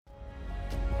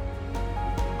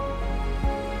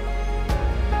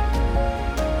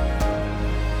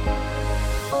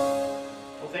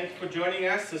for joining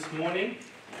us this morning,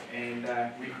 and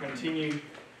we continue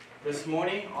this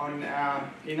morning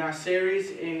in our series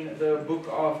in the book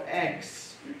of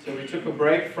Acts. So we took a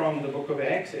break from the book of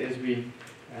Acts as we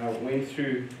went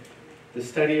through the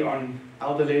study on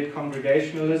elder-led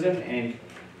congregationalism, and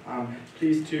I'm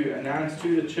pleased to announce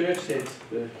to the church that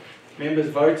the members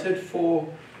voted for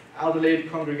elder-led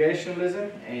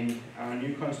congregationalism and our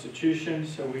new constitution,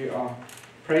 so we are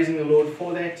praising the Lord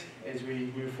for that as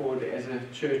we move forward as a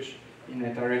church in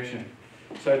that direction.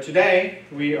 So today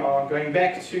we are going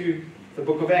back to the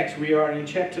book of Acts. We are in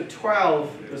chapter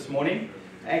 12 this morning,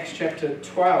 Acts chapter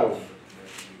 12.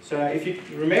 So if you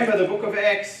remember, the book of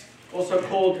Acts, also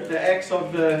called the Acts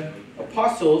of the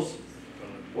Apostles,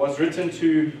 was written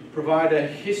to provide a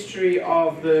history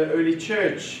of the early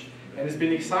church, and it's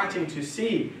been exciting to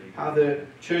see how the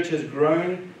church has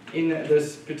grown in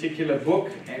this particular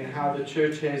book, and how the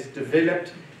church has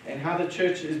developed, and how the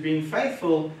church has been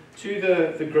faithful to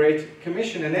the Great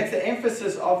Commission. And that's the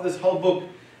emphasis of this whole book,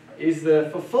 is the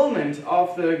fulfillment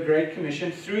of the Great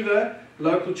Commission through the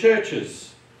local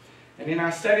churches. And in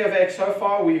our study of Acts so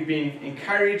far, we've been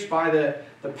encouraged by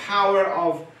the power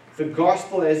of the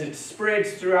gospel as it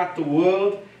spreads throughout the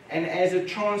world and as it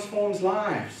transforms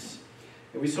lives.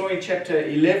 And we saw in chapter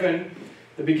 11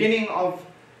 the beginning of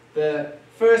the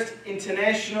first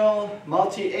international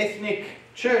multi-ethnic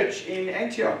church in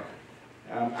Antioch.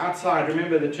 Outside,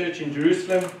 remember, the church in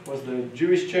Jerusalem was the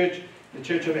Jewish church. The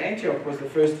church of Antioch was the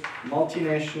first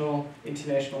multinational,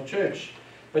 international church.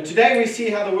 But today we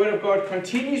see how the Word of God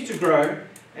continues to grow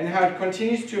and how it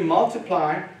continues to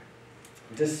multiply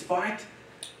despite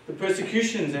the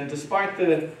persecutions and despite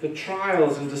the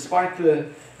trials and despite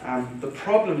the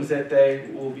problems that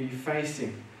they will be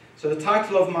facing. So the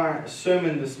title of my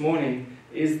sermon this morning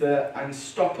is The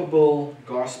Unstoppable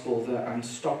Gospel. The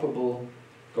Unstoppable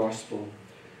Gospel.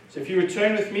 So if you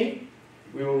return with me,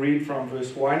 we will read from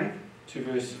verse 1 to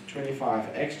verse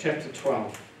 25. Acts chapter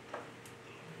 12.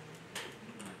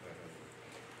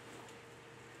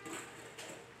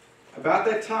 About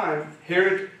that time,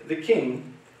 Herod the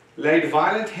king laid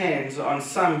violent hands on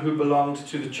some who belonged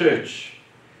to the church.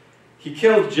 He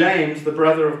killed James, the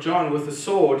brother of John, with a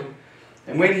sword,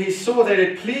 and when he saw that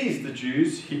it pleased the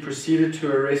Jews, he proceeded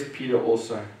to arrest Peter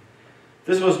also.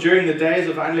 This was during the days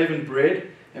of unleavened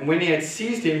bread, and when he had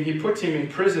seized him, he put him in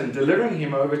prison, delivering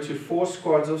him over to 4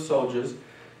 squads of soldiers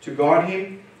to guard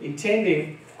him,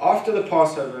 intending, after the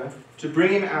Passover, to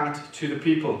bring him out to the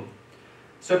people.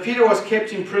 So Peter was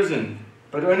kept in prison,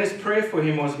 but earnest prayer for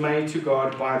him was made to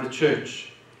God by the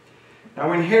church. Now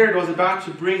when Herod was about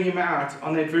to bring him out,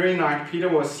 on that very night Peter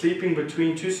was sleeping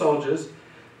between 2 soldiers,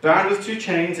 bound with 2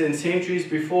 chains, and sentries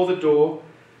before the door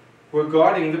were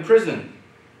guarding the prison.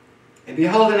 And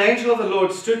behold, an angel of the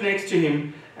Lord stood next to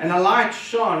him, and a light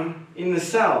shone in the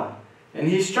cell. And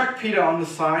he struck Peter on the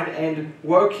side and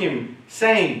woke him,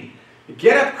 saying,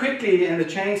 "Get up quickly," and the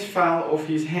chains fell off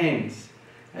his hands.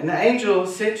 And the angel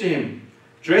said to him,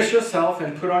 "Dress yourself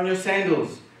and put on your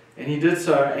sandals." And he did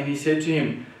so, and he said to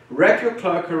him, "Wrap your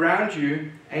cloak around you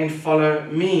and follow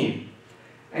me."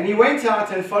 And he went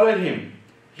out and followed him.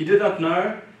 He did not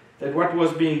know that what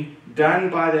was being done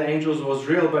by the angels was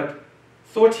real, but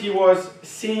thought he was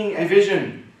seeing a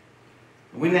vision.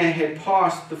 When they had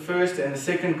passed the first and the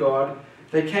second guard,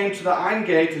 they came to the iron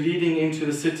gate leading into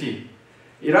the city.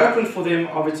 It opened for them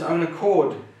of its own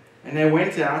accord, and they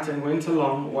went out and went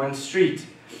along one street.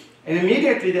 And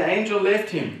immediately the angel left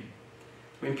him.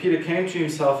 When Peter came to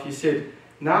himself, he said,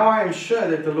 "Now I am sure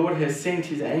that the Lord has sent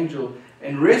his angel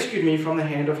and rescued me from the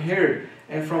hand of Herod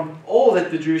and from all that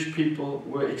the Jewish people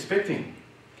were expecting."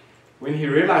 When he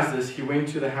realized this, he went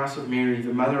to the house of Mary,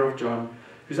 the mother of John,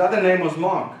 whose other name was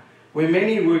Mark, where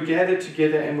many were gathered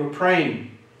together and were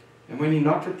praying. And when he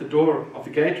knocked at the door of the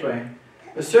gateway,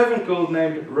 a servant girl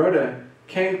named Rhoda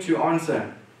came to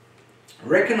answer.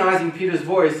 Recognizing Peter's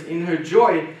voice, in her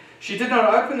joy, she did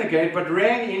not open the gate, but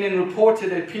ran in and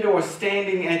reported that Peter was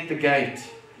standing at the gate.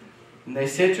 And they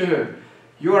said to her,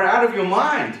 "You are out of your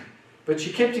mind." But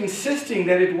she kept insisting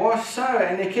that it was so,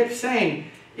 and they kept saying,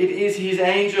 "It is his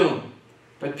angel."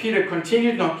 But Peter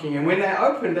continued knocking, and when they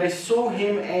opened, they saw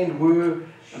him and were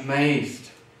amazed.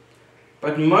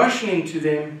 But motioning to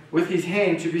them with his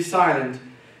hand to be silent,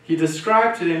 he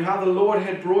described to them how the Lord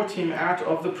had brought him out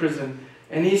of the prison.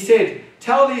 And he said,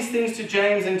 "Tell these things to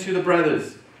James and to the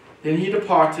brothers." Then he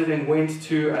departed and went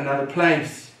to another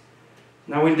place.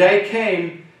 Now when day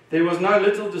came, there was no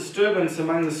little disturbance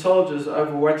among the soldiers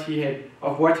over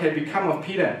what had become of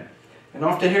Peter. And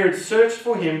after Herod searched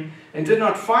for him and did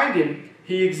not find him,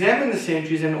 he examined the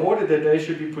sentries and ordered that they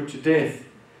should be put to death.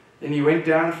 Then he went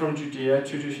down from Judea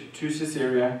to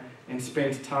Caesarea and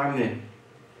spent time there.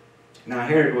 Now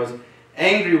Herod was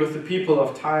angry with the people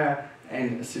of Tyre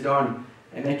and Sidon,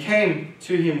 and they came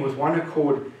to him with one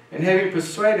accord, and having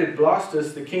persuaded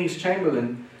Blastus, the king's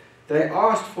chamberlain, they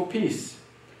asked for peace,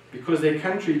 because their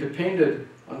country depended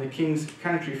on the king's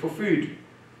country for food.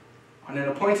 On an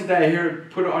appointed day, Herod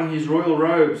put on his royal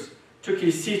robes, took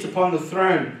his seat upon the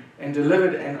throne, and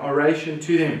delivered an oration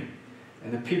to them.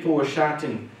 And the people were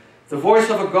shouting, "The voice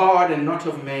of a God and not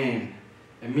of man."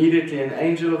 Immediately an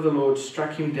angel of the Lord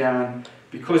struck him down,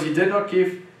 because he did not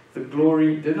give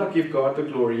God the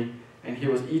glory, and he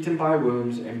was eaten by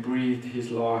worms and breathed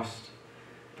his last.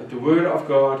 But the word of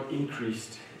God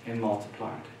increased and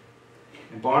multiplied.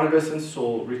 And Barnabas and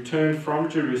Saul returned from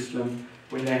Jerusalem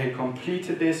when they had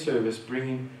completed their service,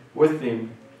 bringing with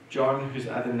them John, whose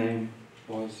other name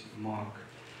was Mark.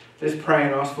 Let's pray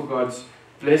and ask for God's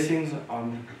blessings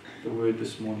on the word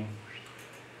this morning.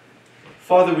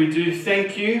 Father, we do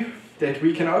thank you that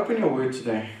we can open your word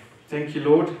today. Thank you,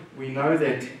 Lord. We know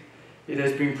that it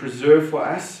has been preserved for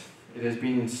us. It has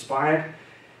been inspired.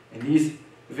 And these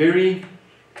very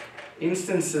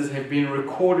instances have been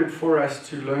recorded for us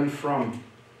to learn from.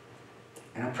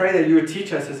 And I pray that you would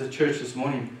teach us as a church this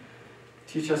morning.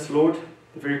 Teach us, Lord,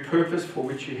 the very purpose for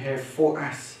which you have for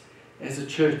us as a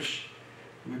church.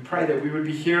 And we pray that we would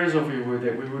be hearers of your word,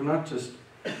 that we would not just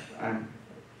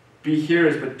be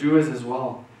hearers but doers as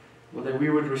well. Lord, that we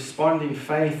would respond in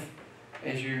faith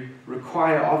as you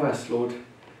require of us, Lord,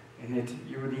 and that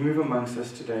you would move amongst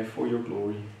us today for your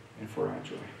glory and for our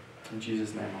joy. In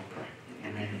Jesus' name I pray.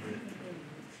 Amen.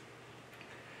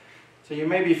 So you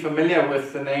may be familiar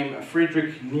with the name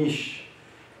Friedrich Nietzsche.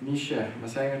 Nietzsche, am I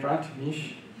saying it right?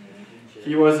 Nietzsche?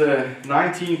 He was a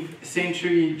 19th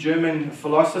century German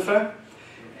philosopher,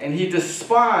 and he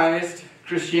despised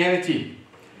Christianity.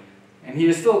 And he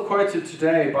is still quoted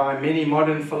today by many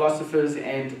modern philosophers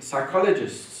and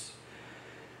psychologists.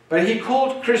 But he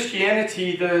called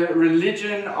Christianity the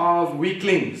religion of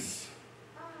weaklings.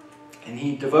 And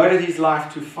he devoted his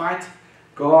life to fight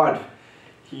God.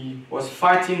 He was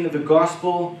fighting the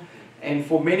gospel, and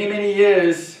for many, many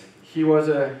years he was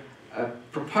a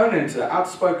proponent, an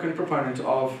outspoken proponent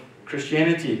of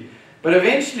Christianity. But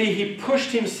eventually he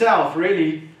pushed himself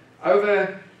really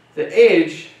over the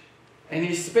edge, and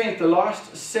he spent the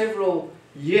last several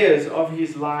years of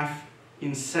his life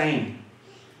insane.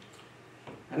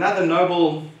 Another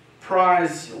Nobel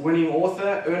Prize winning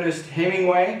author, Ernest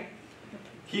Hemingway,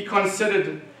 he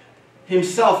considered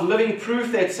himself living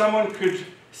proof that someone could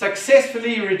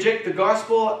successfully reject the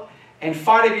gospel and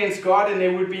fight against God and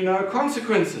there would be no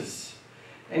consequences.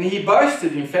 And he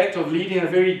boasted, in fact, of leading a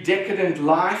very decadent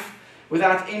life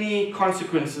without any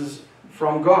consequences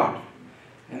from God.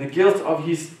 And the guilt of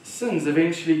his sins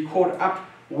eventually caught up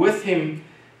with him,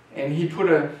 and he put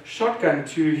a shotgun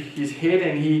to his head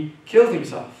and he killed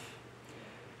himself.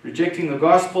 Rejecting the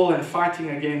gospel and fighting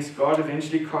against God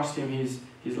eventually cost him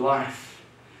his life.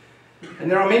 And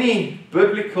there are many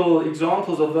biblical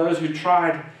examples of those who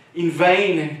tried in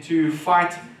vain to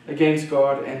fight against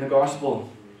God and the gospel.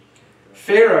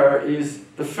 Pharaoh is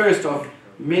the first of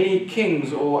many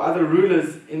kings or other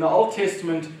rulers in the Old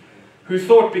Testament who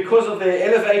thought because of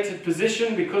their elevated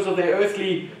position, because of their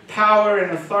earthly power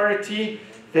and authority,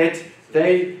 that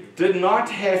they did not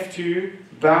have to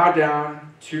bow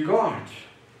down to God.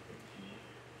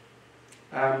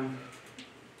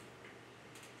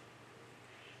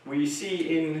 We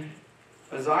see in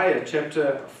Isaiah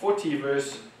chapter 40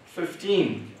 verse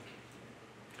 15,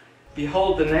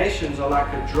 "Behold, the nations are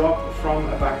like a drop from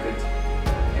a bucket,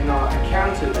 and are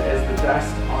accounted as the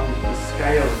dust on the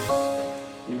scales."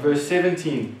 In verse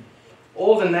 17,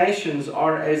 "All the nations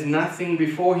are as nothing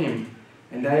before him,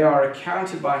 and they are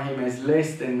accounted by him as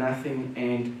less than nothing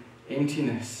and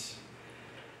emptiness."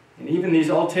 And even these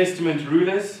Old Testament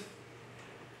rulers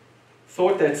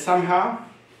thought that somehow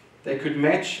they could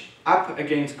match up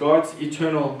against God's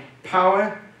eternal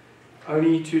power,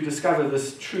 only to discover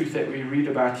this truth that we read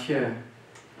about here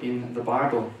in the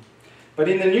Bible. But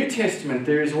in the New Testament,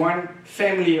 there is one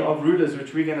family of rulers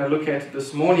which we're going to look at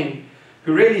this morning,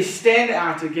 who really stand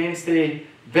out against their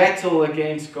battle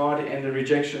against God and the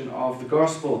rejection of the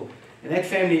gospel. And that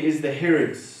family is the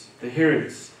Herods.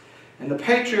 And the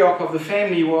patriarch of the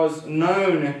family was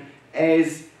known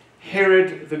as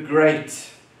Herod the Great.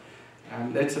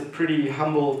 That's a pretty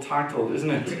humble title, isn't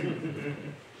it?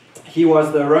 He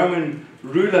was the Roman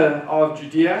ruler of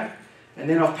Judea and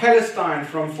then of Palestine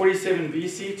from 47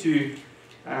 BC to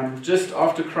just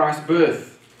after Christ's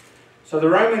birth. So the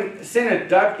Roman Senate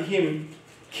dubbed him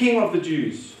King of the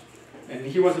Jews. And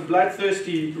he was a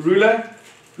bloodthirsty ruler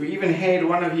who even had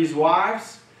one of his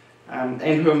wives and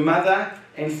her mother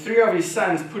and 3 of his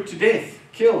sons put to death,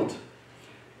 killed.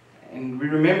 And we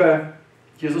remember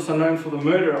he is also known for the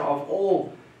murder of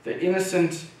all the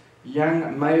innocent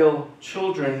young male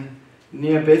children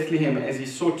near Bethlehem as he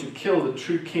sought to kill the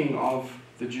true king of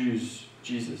the Jews,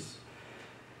 Jesus.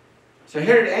 So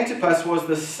Herod Antipas was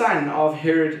the son of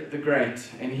Herod the Great,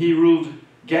 and he ruled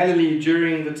Galilee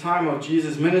during the time of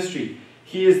Jesus' ministry.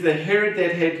 He is the Herod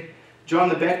that had John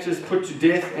the Baptist put to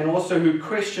death, and also who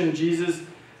questioned Jesus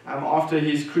after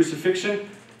his crucifixion,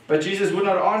 but Jesus would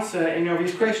not answer any of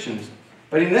his questions.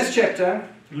 But in this chapter,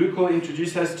 Luke will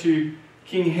introduce us to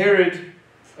King Herod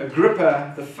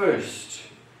Agrippa I,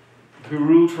 who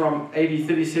ruled from AD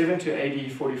 37 to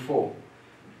AD 44.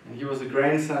 And he was the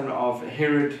grandson of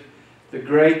Herod the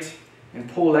Great, and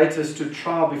Paul later stood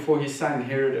trial before his son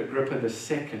Herod Agrippa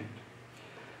II.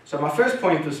 So my first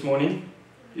point this morning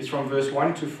is from verse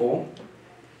 1 to 4,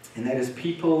 and that is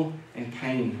people and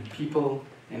pain. People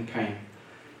and pain.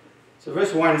 So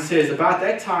verse 1 says, "About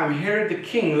that time Herod the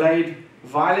king laid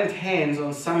violent hands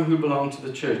on some who belonged to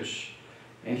the church,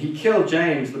 and he killed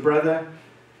James, the brother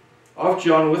of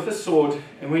John, with a sword,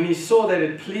 and when he saw that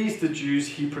it pleased the Jews,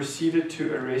 he proceeded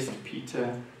to arrest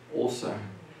Peter also."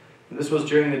 And this was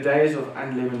during the days of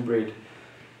unleavened bread.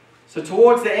 So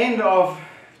towards the end of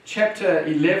chapter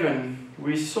 11,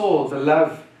 we saw the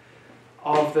love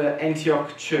of the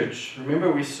Antioch church.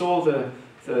 Remember, we saw the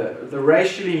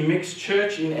racially mixed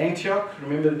church in Antioch.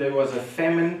 Remember, there was a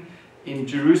famine in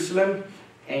Jerusalem,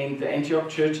 and the Antioch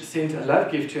church sent a love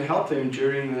gift to help them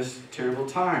during this terrible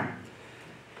time.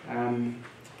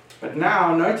 But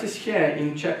now, notice here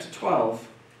in chapter 12,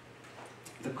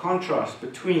 the contrast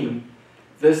between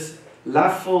this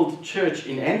love-filled church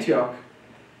in Antioch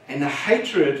and the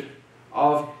hatred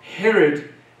of Herod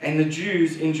and the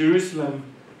Jews in Jerusalem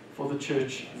for the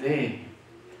church there.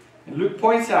 And Luke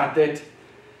points out that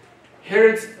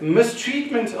Herod's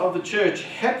mistreatment of the church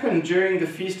happened during the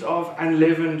Feast of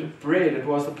Unleavened Bread. It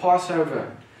was the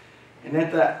Passover. And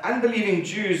that the unbelieving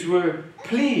Jews were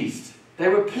pleased. They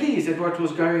were pleased at what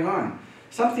was going on.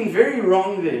 Something very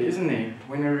wrong there, isn't there?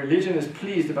 When a religion is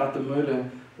pleased about the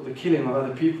murder or the killing of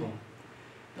other people.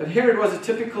 But Herod was a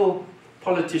typical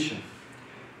politician.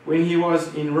 When he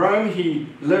was in Rome, he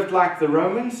lived like the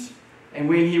Romans. And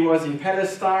when he was in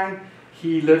Palestine,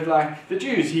 he lived like the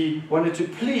Jews. He wanted to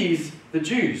please the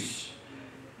Jews.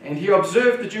 And he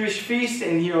observed the Jewish feasts,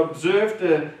 and he observed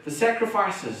the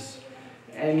sacrifices.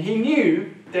 And he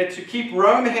knew that to keep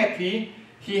Rome happy,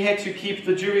 he had to keep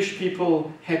the Jewish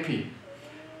people happy.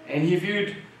 And he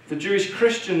viewed the Jewish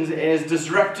Christians as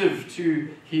disruptive to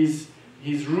his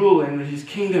rule and his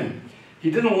kingdom. He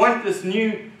didn't want this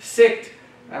new sect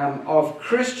of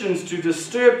Christians to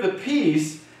disturb the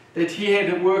peace that he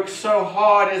had worked so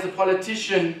hard as a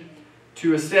politician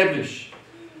to establish.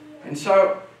 And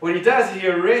so what he does, he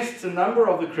arrests a number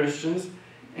of the Christians,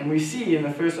 and we see in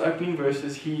the first opening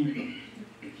verses he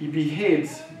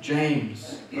beheads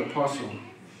James, the apostle.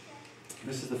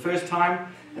 This is the first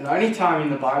time and the only time in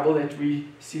the Bible that we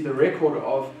see the record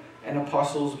of an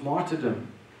apostle's martyrdom.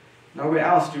 Nowhere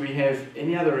else do we have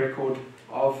any other record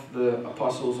of the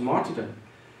apostle's martyrdom.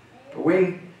 But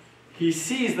when he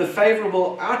sees the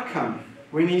favorable outcome,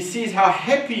 when he sees how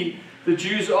happy the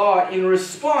Jews are in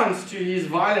response to his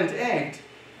violent act,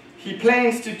 he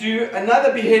plans to do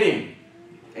another beheading.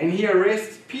 And he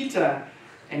arrests Peter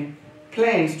and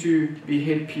plans to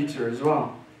behead Peter as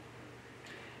well.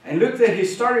 And Luke the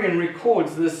historian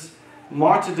records this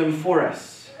martyrdom for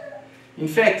us. In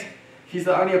fact, he's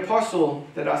the only apostle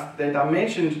that I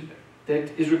mentioned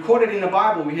that is recorded in the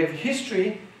Bible. We have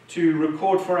history to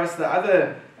record for us the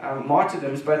other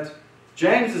martyrdoms, but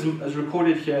James is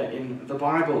recorded here in the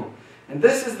Bible. And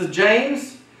this is the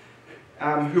James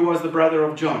who was the brother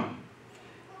of John,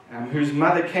 whose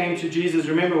mother came to Jesus.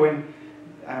 Remember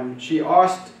when she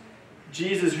asked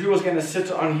Jesus who was going to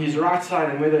sit on his right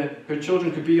side and whether her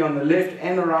children could be on the left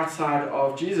and the right side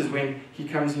of Jesus when he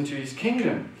comes into his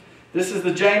kingdom. This is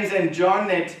the James and John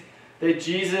that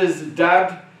Jesus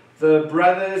dubbed the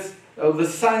brothers, or the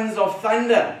sons of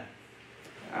thunder,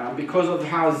 because of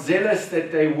how zealous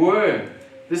that they were.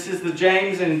 This is the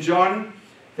James and John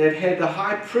that had the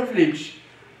high privilege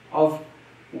of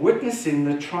witnessing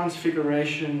the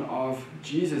transfiguration of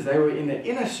Jesus. They were in the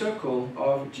inner circle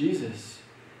of Jesus.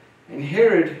 And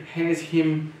Herod has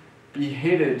him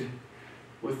beheaded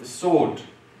with the sword.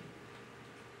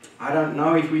 I don't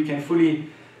know if we can fully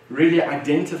really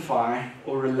identify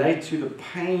or relate to the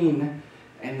pain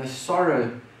and the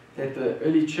sorrow that the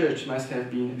early church must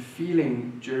have been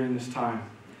feeling during this time.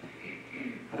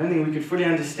 I don't think we could fully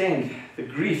understand the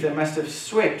grief that must have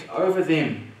swept over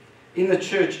them in the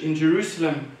church in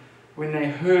Jerusalem when they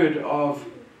heard of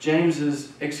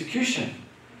James's execution.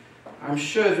 I'm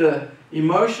sure the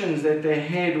emotions that they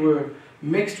had were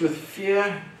mixed with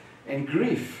fear and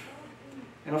grief.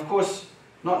 And of course,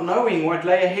 not knowing what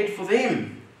lay ahead for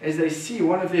them as they see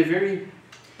one of their very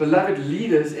beloved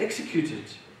leaders executed.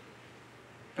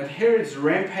 But Herod's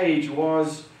rampage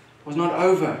was not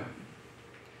over.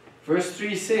 Verse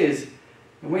 3 says,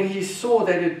 "And when he saw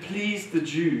that it pleased the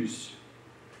Jews,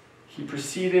 he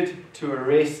proceeded to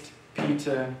arrest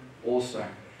Peter also."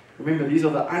 Remember, these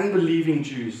are the unbelieving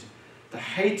Jews, the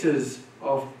haters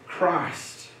of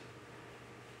Christ.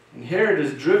 And Herod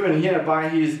is driven here by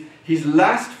his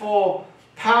lust for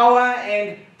power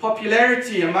and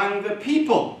popularity among the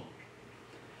people.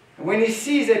 And when he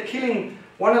sees that killing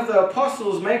one of the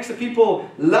apostles makes the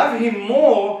people love him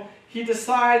more, he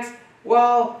decides,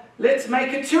 well, let's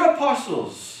make it 2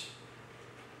 apostles.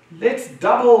 Let's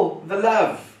double the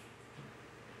love.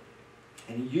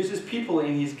 And he uses people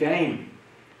in his game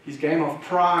of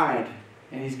pride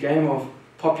and his game of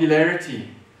popularity,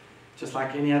 just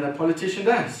like any other politician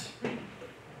does.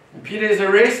 And Peter is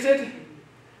arrested,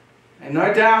 and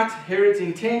no doubt Herod's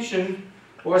intention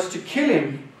was to kill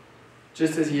him,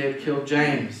 just as he had killed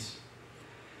James.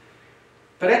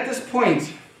 But at this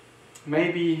point,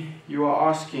 maybe you are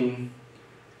asking,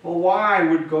 well, why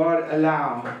would God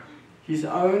allow his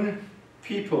own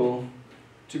people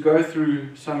to go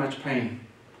through so much pain?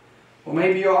 Or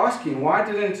maybe you're asking, why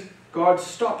didn't God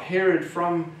stop Herod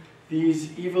from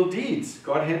these evil deeds?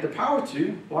 God had the power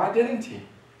to. Why didn't he?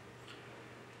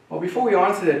 Well, before we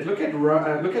answer that, look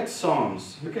at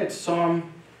Psalms. Look at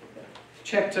Psalm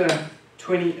chapter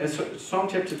 20. Psalm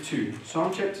chapter 2.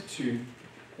 Psalm chapter 2.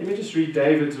 Let me just read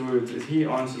David's words as he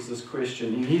answers this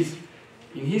question.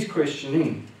 In his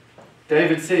questioning,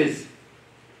 David says,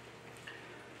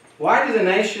 "Why do the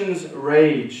nations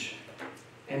rage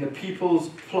and the peoples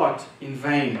plot in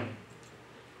vain?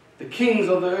 The kings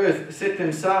of the earth set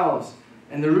themselves,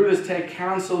 and the rulers take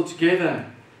counsel together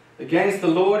against the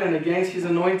Lord and against his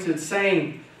anointed,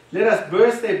 saying, let us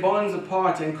burst their bonds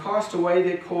apart and cast away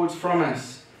their cords from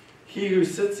us. He who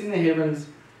sits in the heavens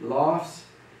laughs,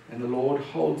 and the Lord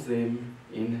holds them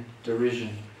in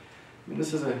derision." And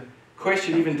this is a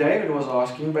question even David was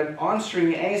asking, but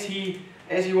answering as he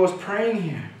was praying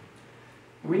here.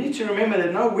 We need to remember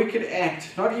that no wicked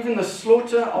act, not even the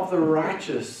slaughter of the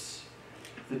righteous,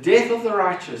 the death of the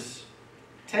righteous,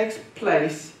 takes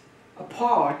place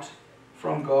apart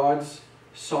from God's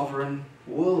sovereign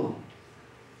will.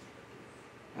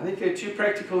 I think there are 2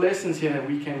 practical lessons here that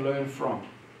we can learn from.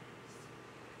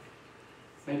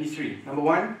 Maybe 3. Number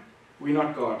 1, we're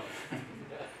not God.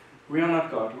 We are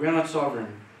not God. We are not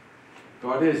sovereign.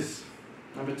 God is.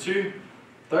 Number 2,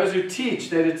 those who teach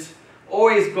that it's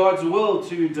always God's will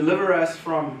to deliver us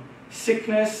from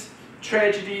sickness,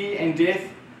 tragedy, and death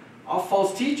are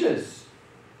false teachers.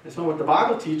 That's not what the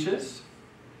Bible teaches.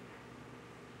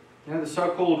 You know, the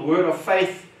so-called word of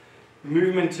faith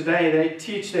movement today, they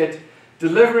teach that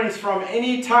deliverance from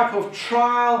any type of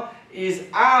trial is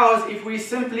ours if we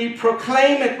simply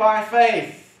proclaim it by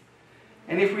faith.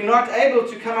 And if we're not able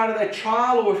to come out of that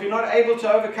trial, or if we're not able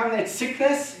to overcome that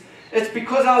sickness, it's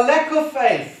because our lack of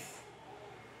faith.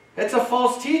 That's a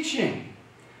false teaching.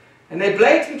 And they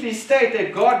blatantly state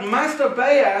that God must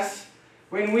obey us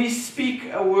when we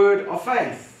speak a word of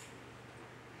faith.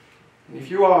 And if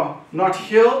you are not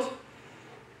healed,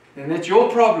 then that's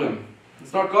your problem.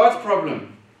 It's not God's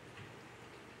problem.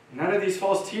 None of these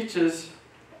false teachers,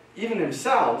 even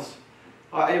themselves,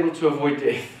 are able to avoid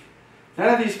death.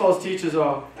 None of these false teachers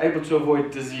are able to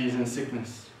avoid disease and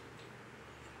sickness.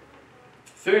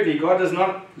 Thirdly, God does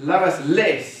not love us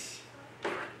less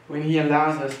when he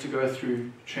allows us to go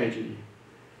through tragedy.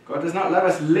 God does not love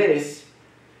us less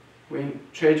when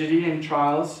tragedy and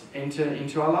trials enter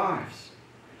into our lives.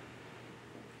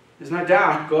 There's no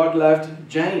doubt God loved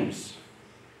James.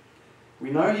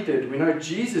 We know he did. We know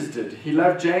Jesus did. He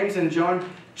loved James and John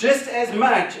just as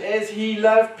much as he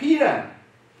loved Peter.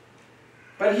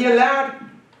 But he allowed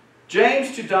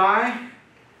James to die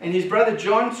and his brother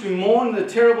John to mourn the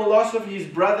terrible loss of his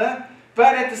brother.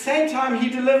 But at the same time, he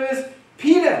delivers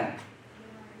Peter.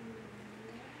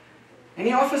 And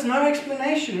he offers no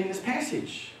explanation in this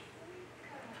passage.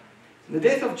 The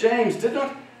death of James did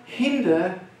not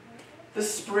hinder the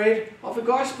spread of the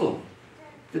gospel.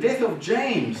 The death of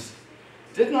James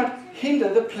did not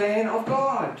hinder the plan of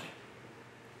God.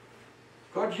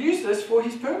 God used this for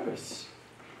his purpose.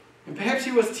 And perhaps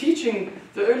he was teaching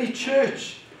the early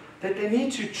church that they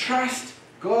need to trust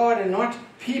God and not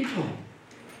people,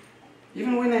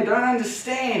 even when they don't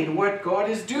understand what God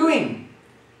is doing.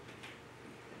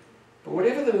 But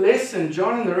whatever the lesson,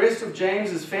 John and the rest of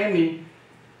James's family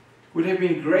would have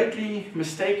been greatly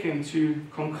mistaken to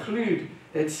conclude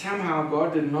that somehow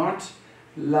God did not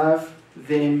love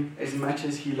them as much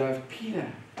as he loved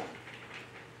Peter.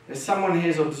 As someone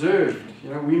has observed,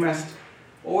 we must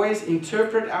always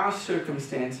interpret our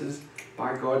circumstances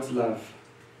by God's love,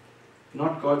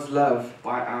 not God's love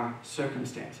by our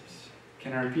circumstances.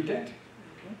 Can I repeat that?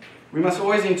 We must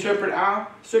always interpret our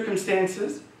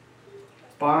circumstances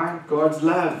by God's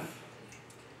love,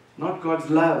 not God's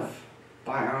love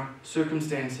by our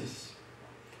circumstances.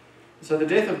 So the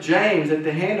death of James at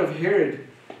the hand of Herod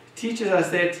teaches us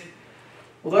that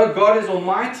although God is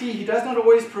almighty, he does not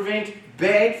always prevent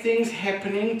bad things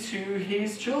happening to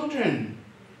his children.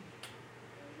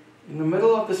 In the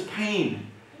middle of this pain,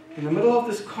 in the middle of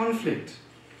this conflict,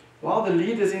 while the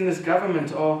leaders in this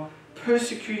government are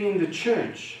persecuting the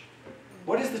church,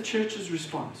 what is the church's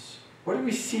response? What do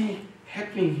we see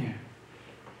happening here?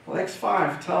 Well, Acts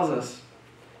 5 tells us,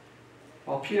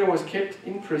 while Peter was kept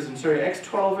in prison, Acts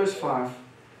 12 verse 5,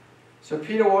 so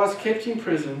Peter was kept in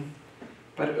prison,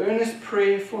 but earnest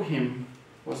prayer for him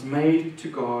was made to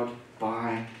God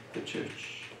by the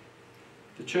church.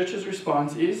 The church's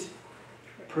response is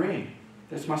praying.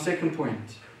 That's my second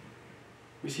point.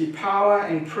 We see power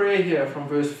and prayer here from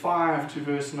verse 5 to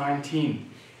verse 19.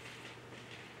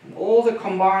 And all the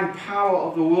combined power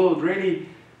of the world really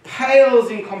pales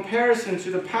in comparison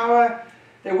to the power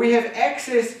that we have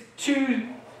access to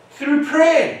through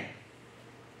prayer.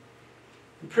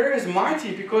 And prayer is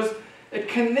mighty because it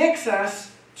connects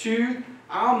us to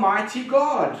our mighty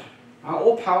God, our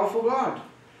all-powerful God.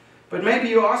 But maybe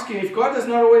you're asking, if God does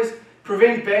not always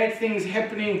prevent bad things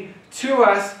happening to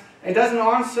us and doesn't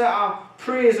answer our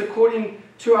prayers according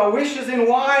to our wishes, then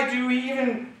why do we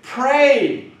even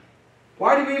pray?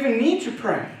 Why do we even need to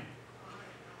pray?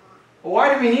 Or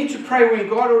why do we need to pray when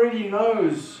God already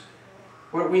knows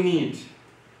what we need?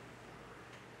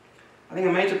 I think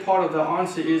a major part of the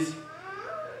answer is,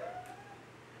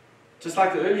 just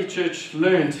like the early church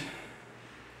learned,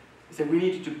 is that we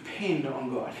need to depend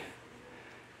on God.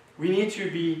 We need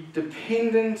to be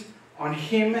dependent on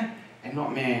Him and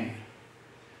not man.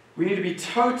 We need to be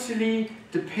totally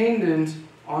dependent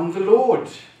on the Lord.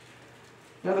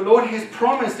 Now, the Lord has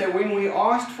promised that when we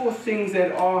ask for things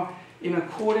that are in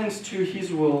accordance to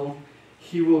His will,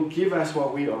 He will give us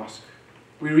what we ask.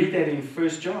 We read that in 1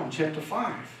 John chapter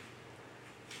 5.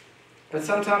 But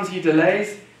sometimes He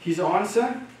delays His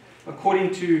answer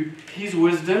according to His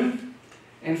wisdom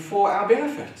and for our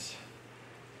benefit.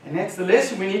 And that's the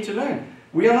lesson we need to learn.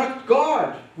 We are not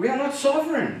God. We are not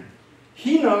sovereign.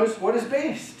 He knows what is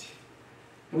best.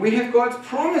 And we have God's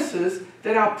promises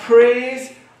that our prayers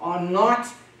are not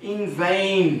in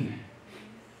vain.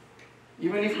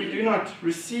 Even if we do not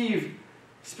receive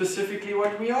specifically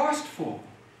what we asked for.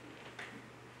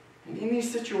 And in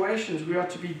these situations, we are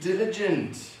to be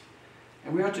diligent.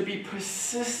 And we are to be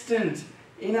persistent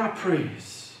in our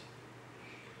prayers.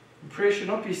 Prayer should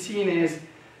not be seen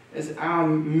as our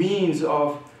means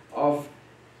of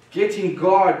getting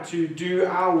God to do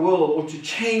our will or to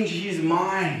change His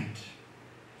mind.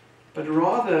 But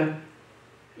rather,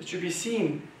 it should be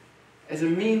seen as a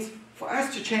means for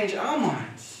us to change our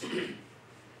minds.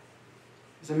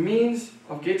 As a means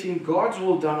of getting God's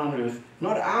will done on earth,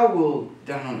 not our will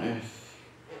done on earth.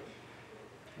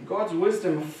 And God's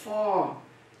wisdom far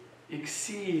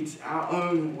exceeds our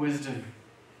own wisdom.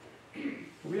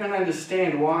 We don't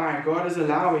understand why God is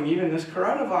allowing even this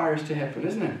coronavirus to happen,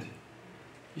 isn't it?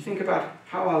 You think about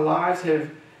how our lives have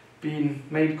been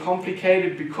made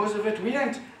complicated because of it. We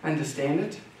don't understand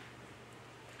it.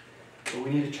 But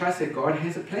we need to trust that God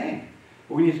has a plan.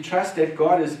 We need to trust that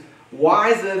God is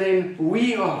wiser than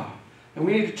we are. And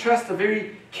we need to trust the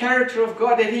very character of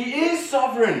God, that He is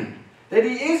sovereign, that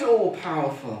He is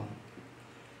all-powerful.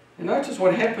 And notice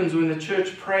what happens when the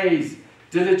church prays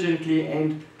diligently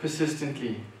and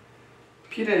persistently.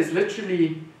 Peter is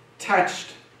literally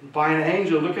touched by an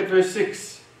angel. Look at verse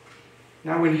 6.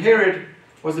 Now when Herod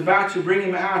was about to bring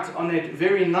him out on that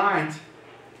very night,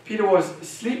 Peter was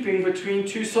sleeping between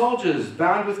two soldiers,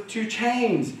 bound with two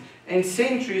chains, and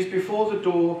sentries before the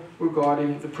door were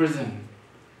guarding the prison.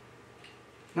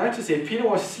 Notice here, Peter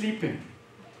was sleeping.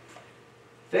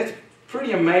 That's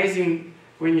pretty amazing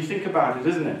when you think about it,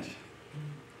 isn't it?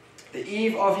 The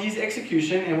eve of his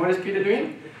execution, and what is Peter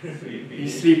doing?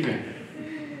 He's sleeping.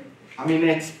 I mean,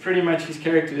 that's pretty much his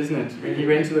character, isn't it? When he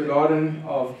went to the Garden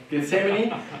of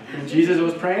Gethsemane, and Jesus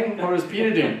was praying, what was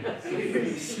Peter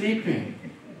doing? Sleeping.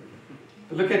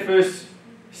 But look at verse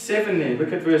 7 there.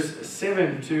 Look at verse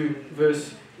 7 to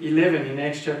verse 11 in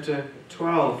Acts chapter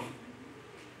 12.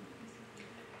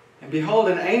 And behold,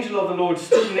 an angel of the Lord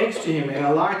stood next to him, and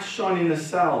a light shone in the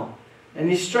cell. And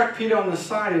he struck Peter on the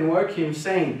side and woke him,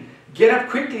 saying, Get up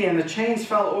quickly, and the chains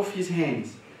fell off his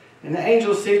hands. And the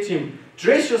angel said to him,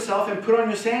 Dress yourself and put on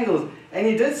your sandals. And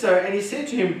he did so, and he said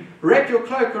to him, Wrap your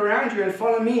cloak around you and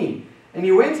follow me. And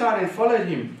he went out and followed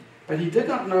him. But he did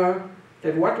not know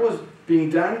that what was being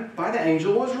done by the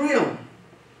angel was real,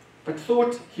 but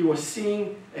thought he was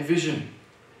seeing a vision.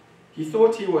 He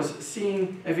thought he was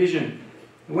seeing a vision.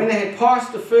 And when they had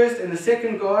passed the first and the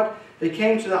second guard, they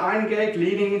came to the iron gate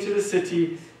leading into the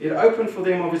city. It opened for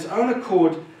them of its own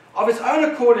accord. Of its own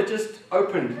accord, it just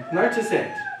opened. Notice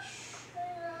that.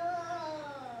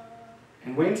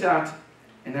 And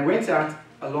they went out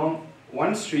along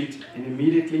one street, and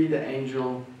immediately the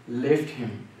angel left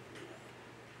him.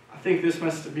 I think this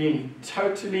must have been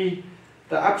totally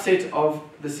the upset of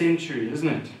the century, isn't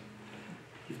it?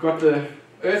 You've got the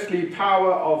earthly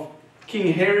power of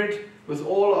King Herod with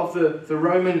all of the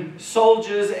Roman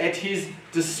soldiers at his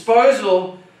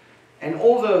disposal, and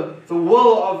all the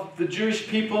will of the Jewish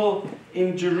people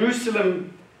in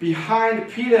Jerusalem behind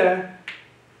Peter.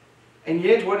 And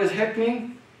yet what is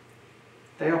happening?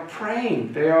 They are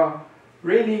praying. They are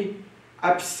really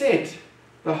upset.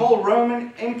 The whole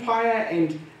Roman Empire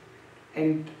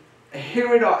and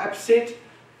Herod are upset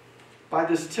by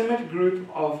this timid group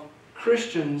of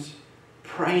Christians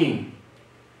praying.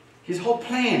 His whole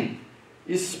plan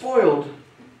is spoiled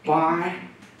by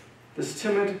this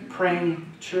timid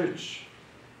praying church.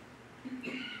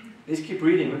 Let's keep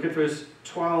reading. Look at verse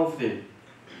 12 there.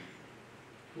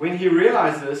 When he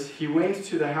realized this, he went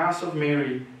to the house of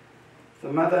Mary,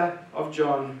 the mother of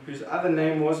John, whose other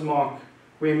name was Mark,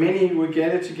 where many were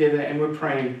gathered together and were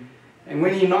praying. And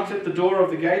when he knocked at the door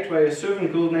of the gateway, a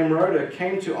servant girl named Rhoda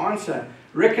came to answer.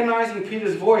 Recognizing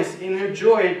Peter's voice, in her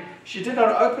joy, she did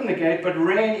not open the gate, but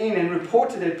ran in and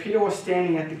reported that Peter was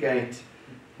standing at the gate.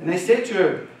 And they said to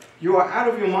her, You are out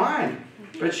of your mind.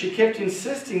 But she kept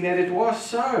insisting that it was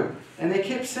so. And they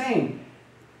kept saying,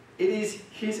 It is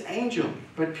his angel.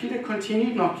 But Peter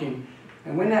continued knocking.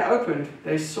 And when they opened,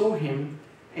 they saw him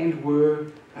and were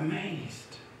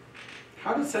amazed.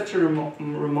 How did such a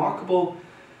remarkable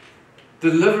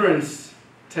deliverance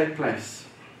take place?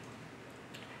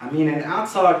 I mean, an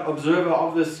outside observer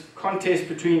of this contest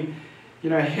between,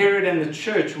 Herod and the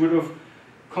church would have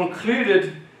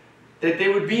concluded that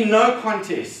there would be no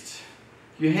contest.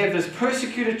 You have this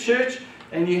persecuted church,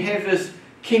 and you have this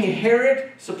King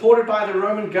Herod, supported by the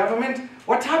Roman government.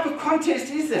 What type of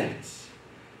contest is that?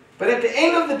 But at the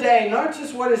end of the day,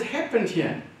 notice what has happened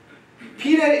here.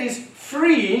 Peter is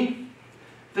free.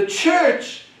 The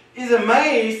church is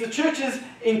amazed. The church is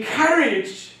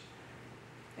encouraged.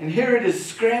 And Herod is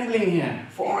scrambling here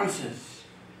for answers.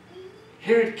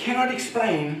 Herod cannot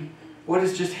explain what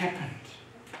has just happened.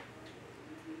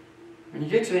 When you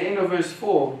get to the end of verse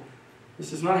 4,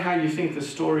 this is not how you think the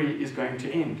story is going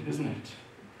to end, isn't it?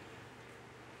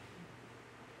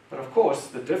 But of course,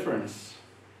 the difference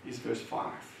is verse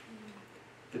 5.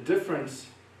 The difference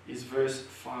is verse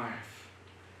 5.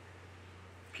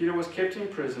 Peter was kept in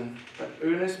prison, but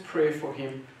earnest prayer for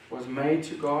him was made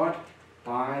to God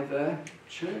by the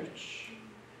church.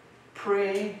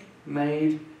 Prayer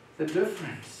made the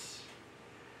difference.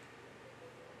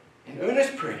 And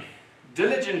earnest prayer,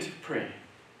 diligent prayer,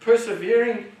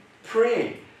 persevering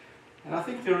prayer. And I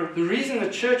think the reason the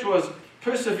church was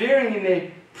persevering in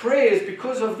their prayer is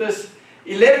because of this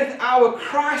 11th hour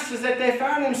crisis that they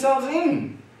found themselves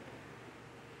in.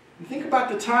 And think about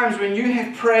the times when you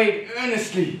have prayed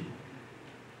earnestly.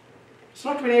 It's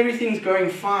not when everything's going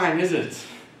fine, is it?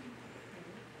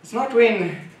 It's not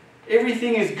when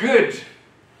everything is good.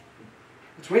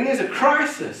 It's when there's a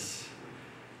crisis.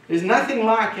 There's nothing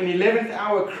like an 11th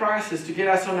hour crisis to get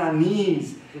us on our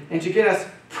knees and to get us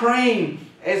praying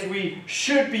as we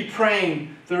should be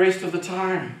praying the rest of the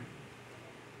time.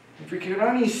 If we could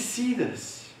only see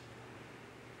this.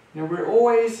 We're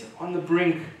always on the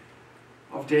brink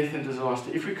of death and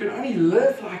disaster. If we could only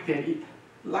live like that,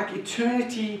 like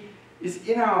eternity is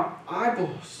in our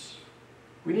eyeballs.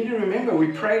 We need to remember,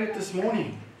 we prayed it this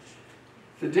morning.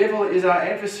 The devil is our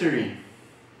adversary.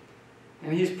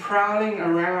 And he's prowling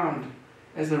around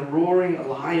as a roaring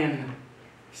lion,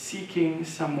 seeking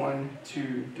someone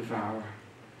to devour.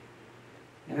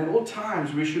 And at all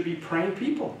times, we should be praying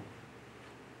people.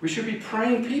 We should be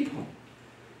praying people.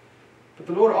 But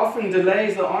the Lord often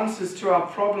delays the answers to our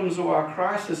problems or our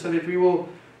crisis so that we will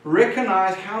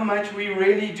recognize how much we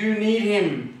really do need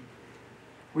Him.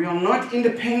 We are not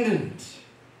independent.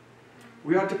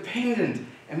 We are dependent,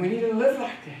 and we need to live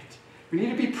like that. We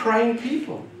need to be praying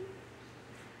people.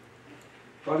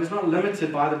 God is not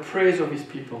limited by the prayers of His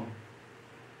people.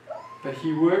 but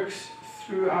He works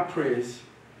through our prayers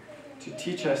to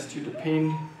teach us to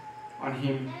depend on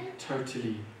Him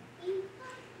totally.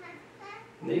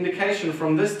 And the indication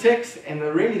from this text and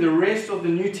really the rest of the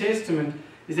New Testament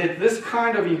is that this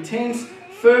kind of intense,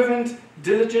 fervent,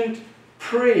 diligent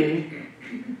prayer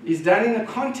is done in the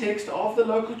context of the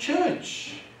local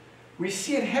church. We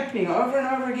see it happening over and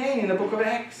over again in the book of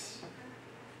Acts.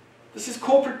 This is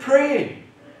corporate prayer.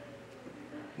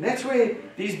 And that's where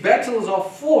these battles are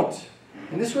fought.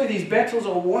 And this is where these battles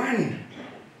are won.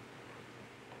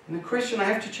 And the question I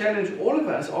have to challenge all of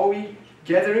us, are we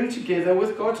gathering together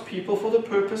with God's people for the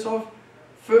purpose of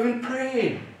fervent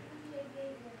prayer?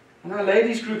 And our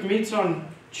ladies group meets on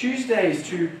Tuesdays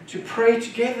to pray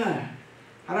together.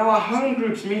 I know our home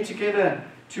groups meet together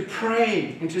to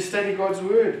pray and to study God's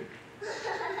Word.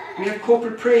 We have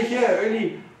corporate prayer here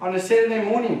early on a Saturday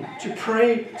morning to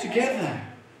pray together.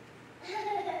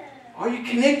 Are you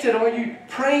connected? Are you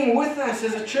praying with us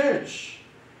as a church?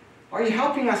 Are you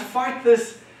helping us fight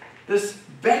this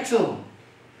battle?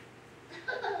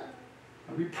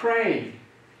 We pray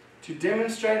to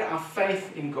demonstrate our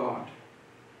faith in God.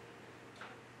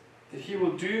 That He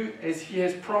will do as He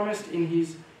has promised in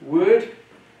His Word.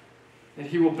 That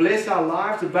He will bless our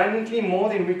lives abundantly, more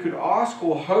than we could ask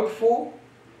or hope for.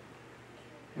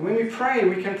 And when we pray,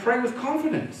 we can pray with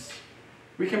confidence.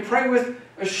 We can pray with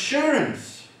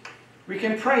assurance. We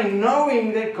can pray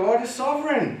knowing that God is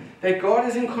sovereign, that God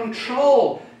is in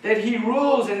control, that He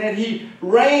rules and that He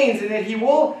reigns and that He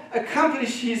will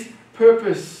accomplish His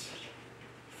purpose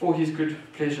for His good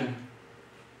pleasure.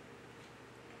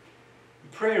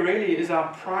 Prayer really is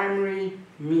our primary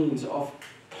means of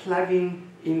plugging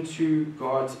into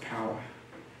God's power.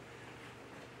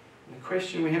 And the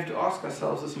question we have to ask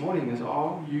ourselves this morning is,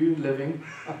 are you living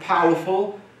a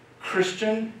powerful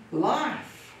Christian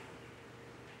life?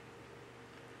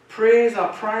 Prayer is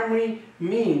our primary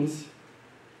means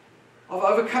of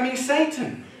overcoming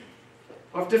Satan,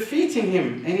 of defeating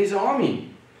him and his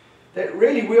army, that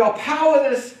really we are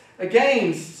powerless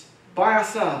against by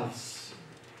ourselves.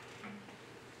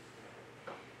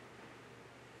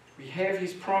 We have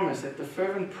His promise that the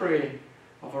fervent prayer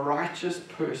of a righteous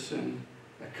person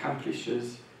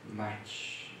accomplishes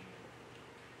much.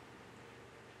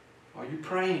 Are you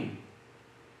praying?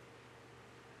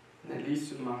 And that leads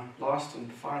to my last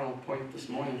and final point this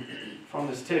morning from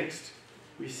this text.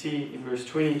 We see in verse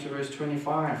 20 to verse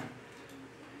 25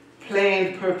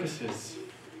 planned purposes.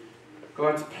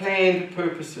 God's planned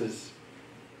purposes.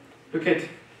 Look at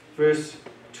verse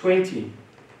 20.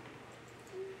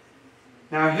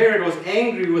 Now Herod was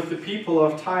angry with the people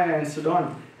of Tyre and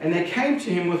Sidon, and they came to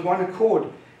him with one accord,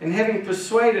 and having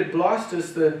persuaded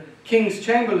Blastus, the king's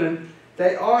chamberlain,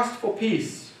 they asked for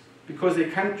peace, because their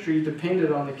country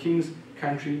depended on the king's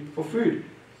country for food.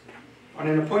 On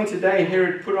an appointed day,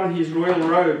 Herod put on his royal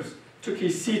robes, took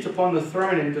his seat upon the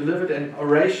throne, and delivered an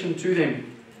oration to them.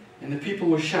 And the people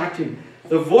were shouting,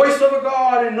 "The voice of a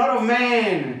God and not of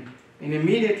man!" And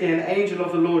immediately an angel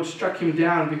of the Lord struck him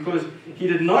down, because he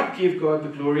did not give God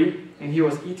the glory, and he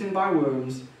was eaten by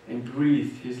worms and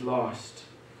breathed his last.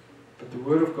 But the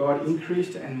word of God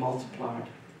increased and multiplied.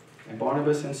 And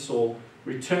Barnabas and Saul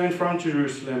returned from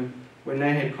Jerusalem when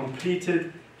they had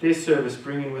completed their service,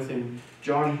 bringing with him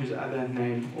John, whose other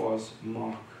name was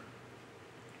Mark.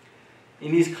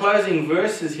 In his closing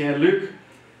verses here, Luke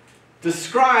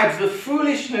describes the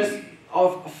foolishness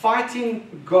of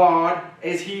fighting God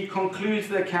as he concludes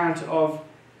the account of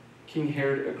King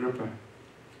Herod Agrippa.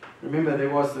 Remember, there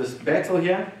was this battle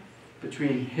here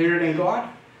between Herod and God,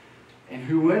 and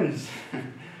who wins?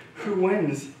 Who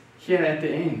wins here at the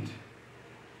end?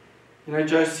 You know,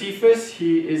 Josephus,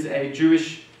 he is a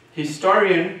Jewish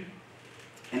historian,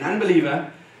 an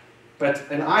unbeliever, but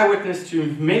an eyewitness to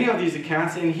many of these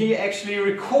accounts, and he actually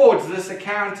records this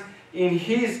account in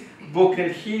his book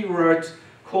that he wrote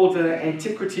called the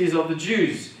Antiquities of the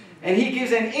Jews. And he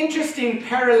gives an interesting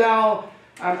parallel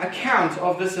account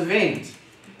of this event.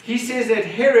 He says that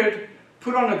Herod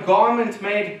put on a garment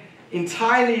made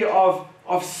entirely of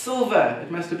silver.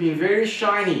 It must have been very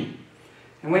shiny.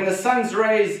 And when the sun's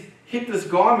rays hit this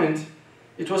garment,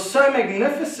 it was so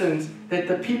magnificent that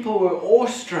the people were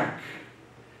awestruck.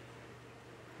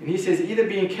 And he says, either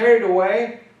being carried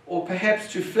away or perhaps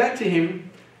to flatter him,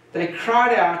 they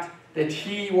cried out that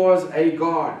he was a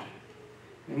god.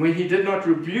 And when he did not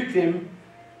rebuke them,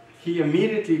 he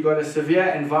immediately got a severe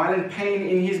and violent pain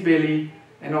in his belly,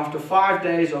 and after 5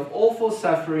 days of awful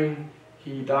suffering,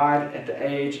 he died at the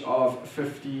age of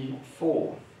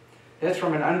 54. That's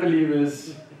from an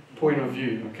unbeliever's point of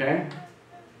view, okay?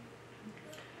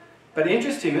 But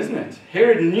interesting, isn't it?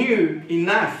 Herod knew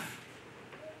enough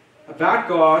about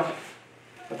God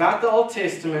about the Old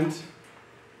Testament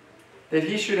that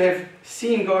he should have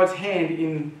seen God's hand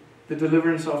in the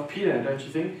deliverance of Peter, don't you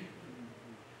think?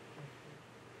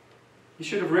 He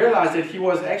should have realized that he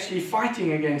was actually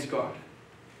fighting against God.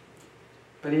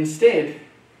 But instead,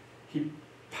 he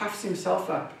puffs himself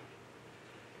up.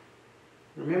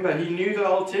 Remember, he knew the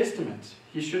Old Testament.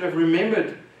 He should have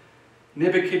remembered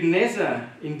Nebuchadnezzar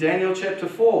in Daniel chapter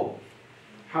 4.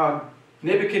 How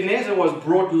Nebuchadnezzar was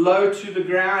brought low to the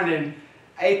ground and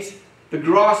ate the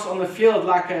grass on the field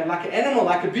like an animal,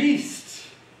 like a beast.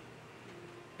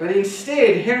 But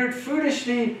instead, Herod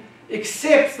foolishly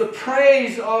accepts the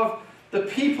praise of the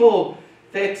people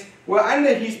that were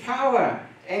under his power,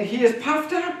 and he is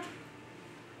puffed up.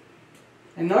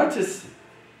 And notice,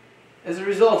 as a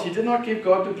result, he did not give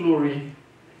God the glory.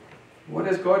 What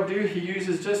does God do? He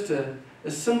uses just a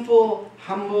simple,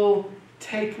 humble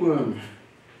tapeworm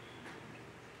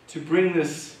to bring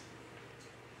this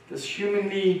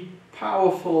humanly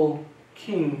powerful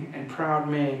king and proud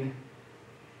man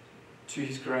to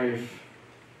his grave.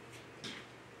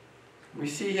 We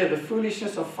see here the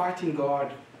foolishness of fighting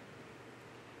God.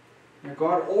 Now,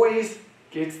 God always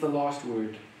gets the last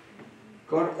word.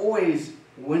 God always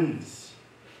wins.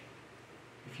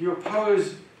 If you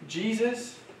oppose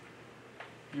Jesus,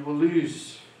 you will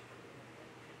lose.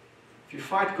 If you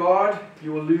fight God,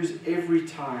 you will lose every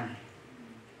time.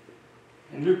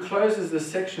 And Luke closes this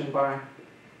section by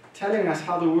telling us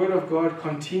how the Word of God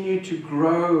continued to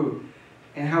grow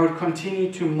and how it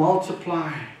continued to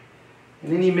multiply.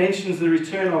 And then he mentions the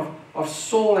return of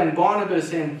Saul and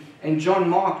Barnabas and John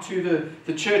Mark to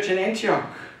the church in Antioch.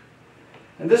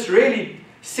 And this really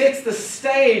sets the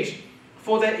stage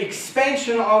for the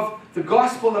expansion of the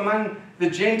gospel among the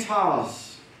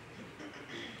Gentiles.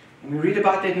 And we read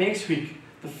about that next week.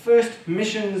 The first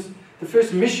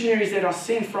missionaries that are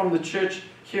sent from the church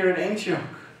here in Antioch.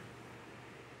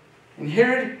 And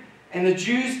Herod and the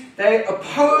Jews, they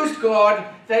opposed God,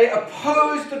 they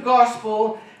opposed the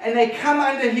gospel, and they come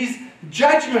under his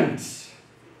judgment.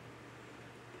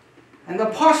 And the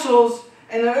apostles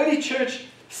and the early church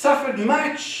suffered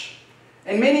much,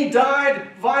 and many died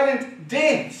violent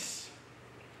deaths.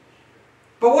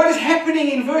 But what is happening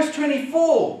in verse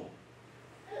 24?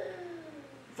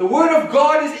 The Word of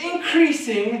God is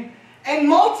increasing and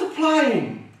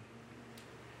multiplying.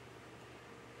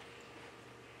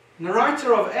 And the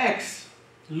writer of Acts,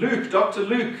 Luke, Dr.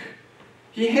 Luke,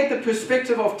 he had the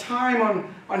perspective of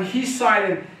time on his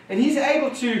side, and he's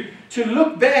able to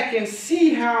look back and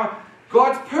see how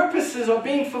God's purposes are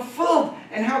being fulfilled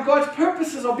and how God's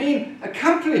purposes are being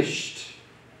accomplished.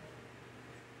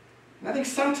 And I think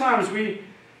sometimes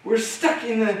we're stuck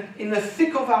in the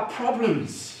thick of our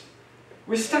problems.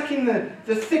 We're stuck in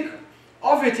the thick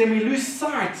of it, and we lose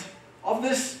sight of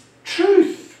this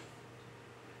truth.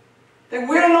 That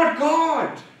we're not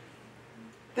God.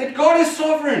 That God is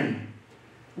sovereign.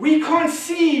 We can't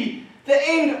see the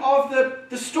end of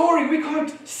the story. We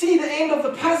can't see the end of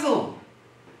the puzzle.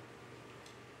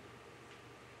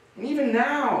 And even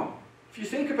now, if you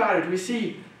think about it, we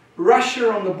see Russia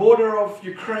on the border of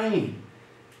Ukraine.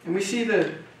 And we see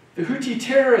the Houthi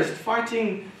terrorists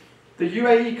fighting the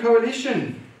UAE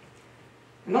coalition.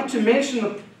 And not to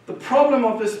mention the problem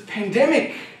of this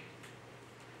pandemic.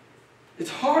 It's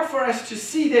hard for us to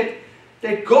see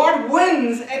that God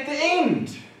wins at the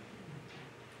end.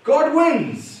 God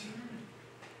wins.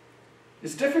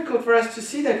 It's difficult for us to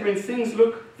see that when things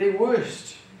look their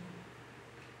worst.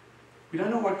 We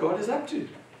don't know what God is up to.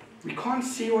 We can't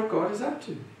see what God is up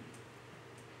to.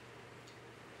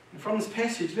 And from this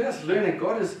passage, let us learn that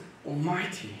God is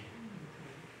almighty.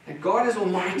 That God is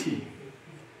almighty.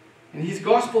 And His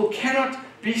gospel cannot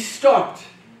be stopped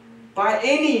by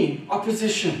any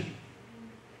opposition.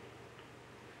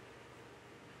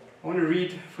 I want to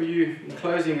read for you, in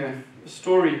closing, a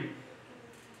story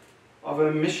of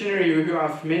a missionary who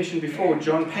I've mentioned before,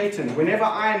 John Paton. Whenever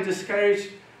I am discouraged,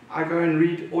 I go and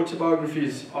read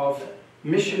autobiographies of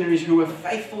missionaries who were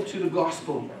faithful to the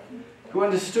gospel, who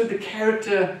understood the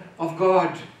character of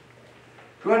God,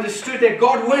 who understood that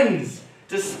God wins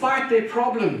despite their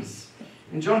problems.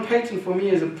 And John Paton, for me,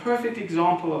 is a perfect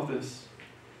example of this.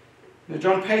 Now,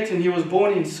 John Paton, he was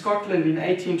born in Scotland in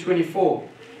 1824.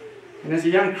 And as a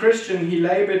young Christian, he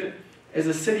labored as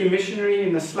a city missionary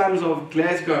in the slums of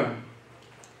Glasgow.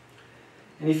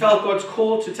 And he felt God's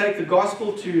call to take the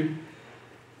gospel to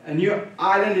a new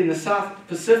island in the South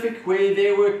Pacific where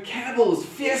there were cannibals,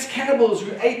 fierce cannibals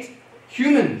who ate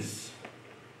humans.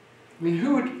 I mean,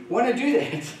 who would want to do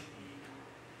that?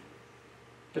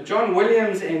 But John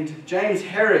Williams and James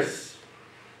Harris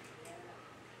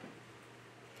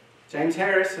James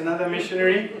Harris, another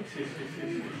missionary,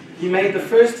 he made the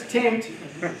first attempt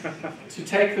to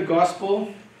take the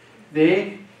gospel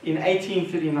there in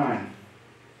 1839.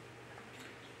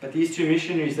 But these two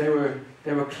missionaries, they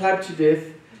were clubbed to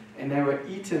death and they were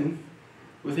eaten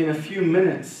within a few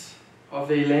minutes of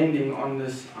their landing on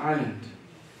this island.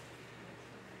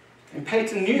 And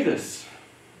Peyton knew this.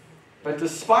 But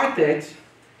despite that,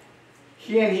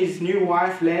 he and his new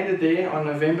wife landed there on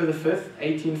November the 5th,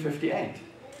 1858.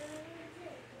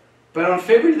 But on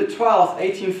February the 12th,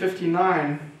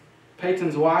 1859,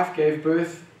 Peyton's wife gave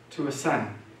birth to a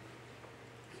son.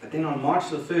 But then on March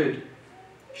the 3rd,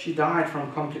 she died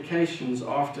from complications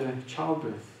after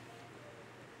childbirth.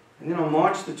 And then on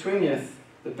March the 20th,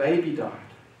 the baby died.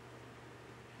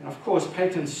 And of course,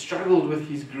 Peyton struggled with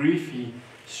his grief. He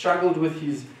struggled with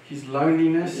his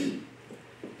loneliness.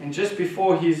 And just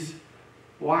before his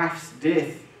wife's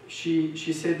death, she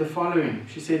said the following.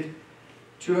 She said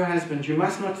to her husband, "You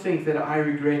must not think that I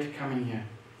regret coming here.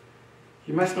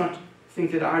 You must not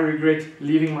think that I regret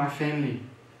leaving my family.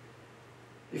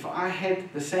 If I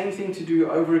had the same thing to do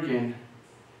over again,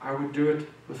 I would do it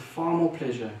with far more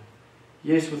pleasure.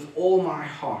 Yes, with all my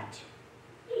heart.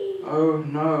 Oh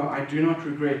no, I do not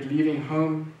regret leaving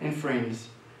home and friends.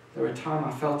 There were times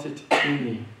I felt it in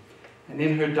me." And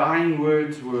then her dying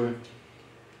words were,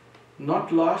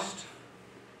 "Not lost,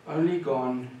 only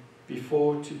gone,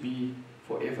 before to be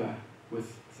forever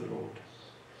with the Lord."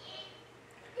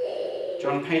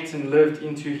 John Peyton lived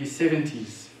into his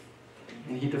 70s,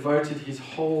 and he devoted his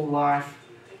whole life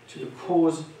to the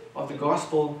cause of the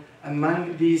gospel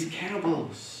among these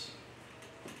cannibals.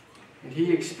 And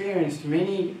he experienced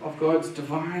many of God's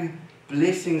divine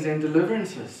blessings and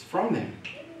deliverances from them.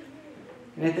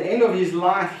 And at the end of his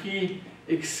life, he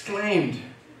exclaimed,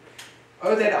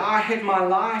 "Oh, that I had my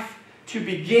life to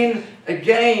begin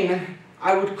again.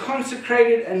 I would consecrate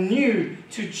it anew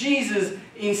to Jesus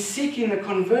in seeking the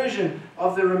conversion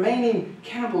of the remaining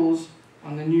cannibals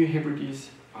on the New Hebrides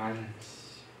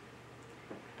Islands."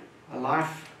 A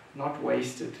life not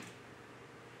wasted.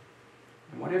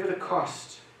 And whatever the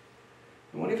cost,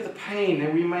 and whatever the pain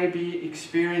that we may be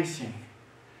experiencing,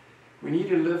 we need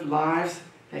to live lives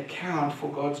that count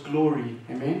for God's glory.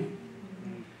 Amen?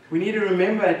 We need to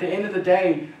remember at the end of the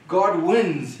day, God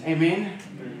wins. Amen?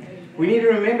 We need to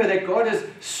remember that God is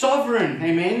sovereign.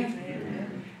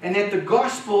 Amen? And that the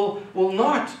gospel will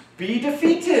not be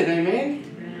defeated.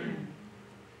 Amen?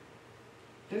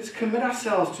 Let us commit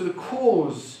ourselves to the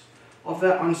cause of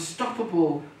the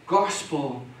unstoppable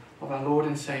gospel of our Lord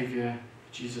and Savior,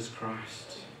 Jesus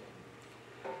Christ.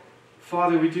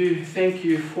 Father, we do thank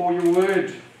you for your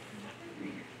word.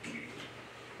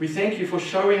 We thank you for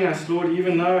showing us, Lord,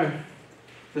 even though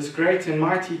this great and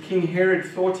mighty King Herod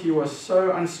thought he was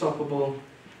so unstoppable,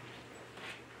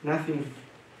 nothing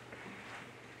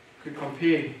could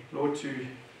compare, Lord, to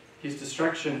his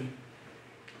destruction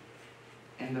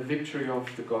and the victory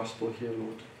of the gospel here,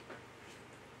 Lord.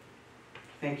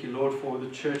 Thank you, Lord, for the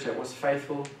church that was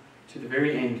faithful to the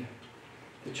very end,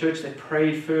 the church that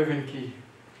prayed fervently,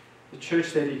 the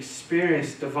church that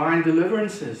experienced divine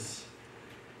deliverances.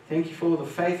 Thank you for the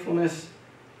faithfulness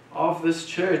of this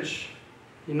church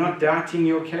in not doubting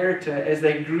your character as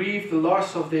they grieved the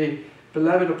loss of their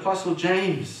beloved Apostle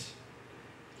James,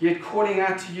 yet calling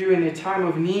out to you in their time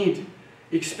of need,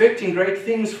 expecting great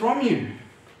things from you.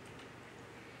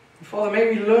 And Father, may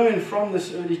we learn from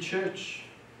this early church.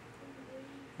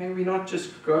 May we not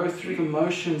just go through the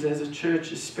motions as a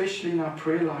church, especially in our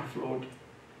prayer life, Lord,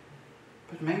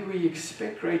 but may we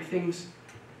expect great things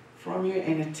from you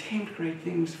and attempt great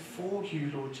things for you,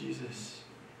 Lord Jesus.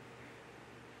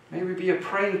 May we be a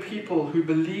praying people who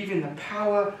believe in the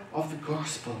power of the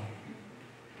gospel.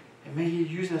 And may you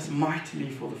use us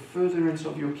mightily for the furtherance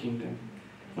of your kingdom,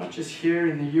 not just here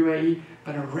in the UAE,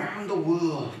 but around the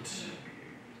world.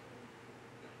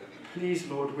 Please,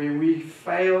 Lord, where we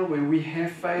fail, where we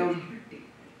have failed,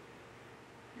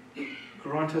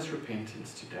 grant us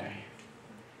repentance today,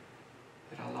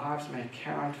 that our lives may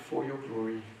count for your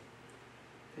glory,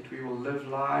 that we will live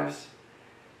lives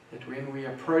that when we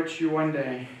approach you one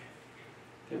day,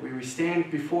 that when we stand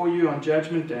before you on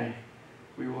Judgment Day,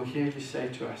 we will hear you say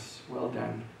to us, "Well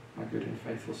done, my good and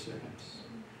faithful servants."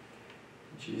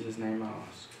 In Jesus' name I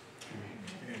ask.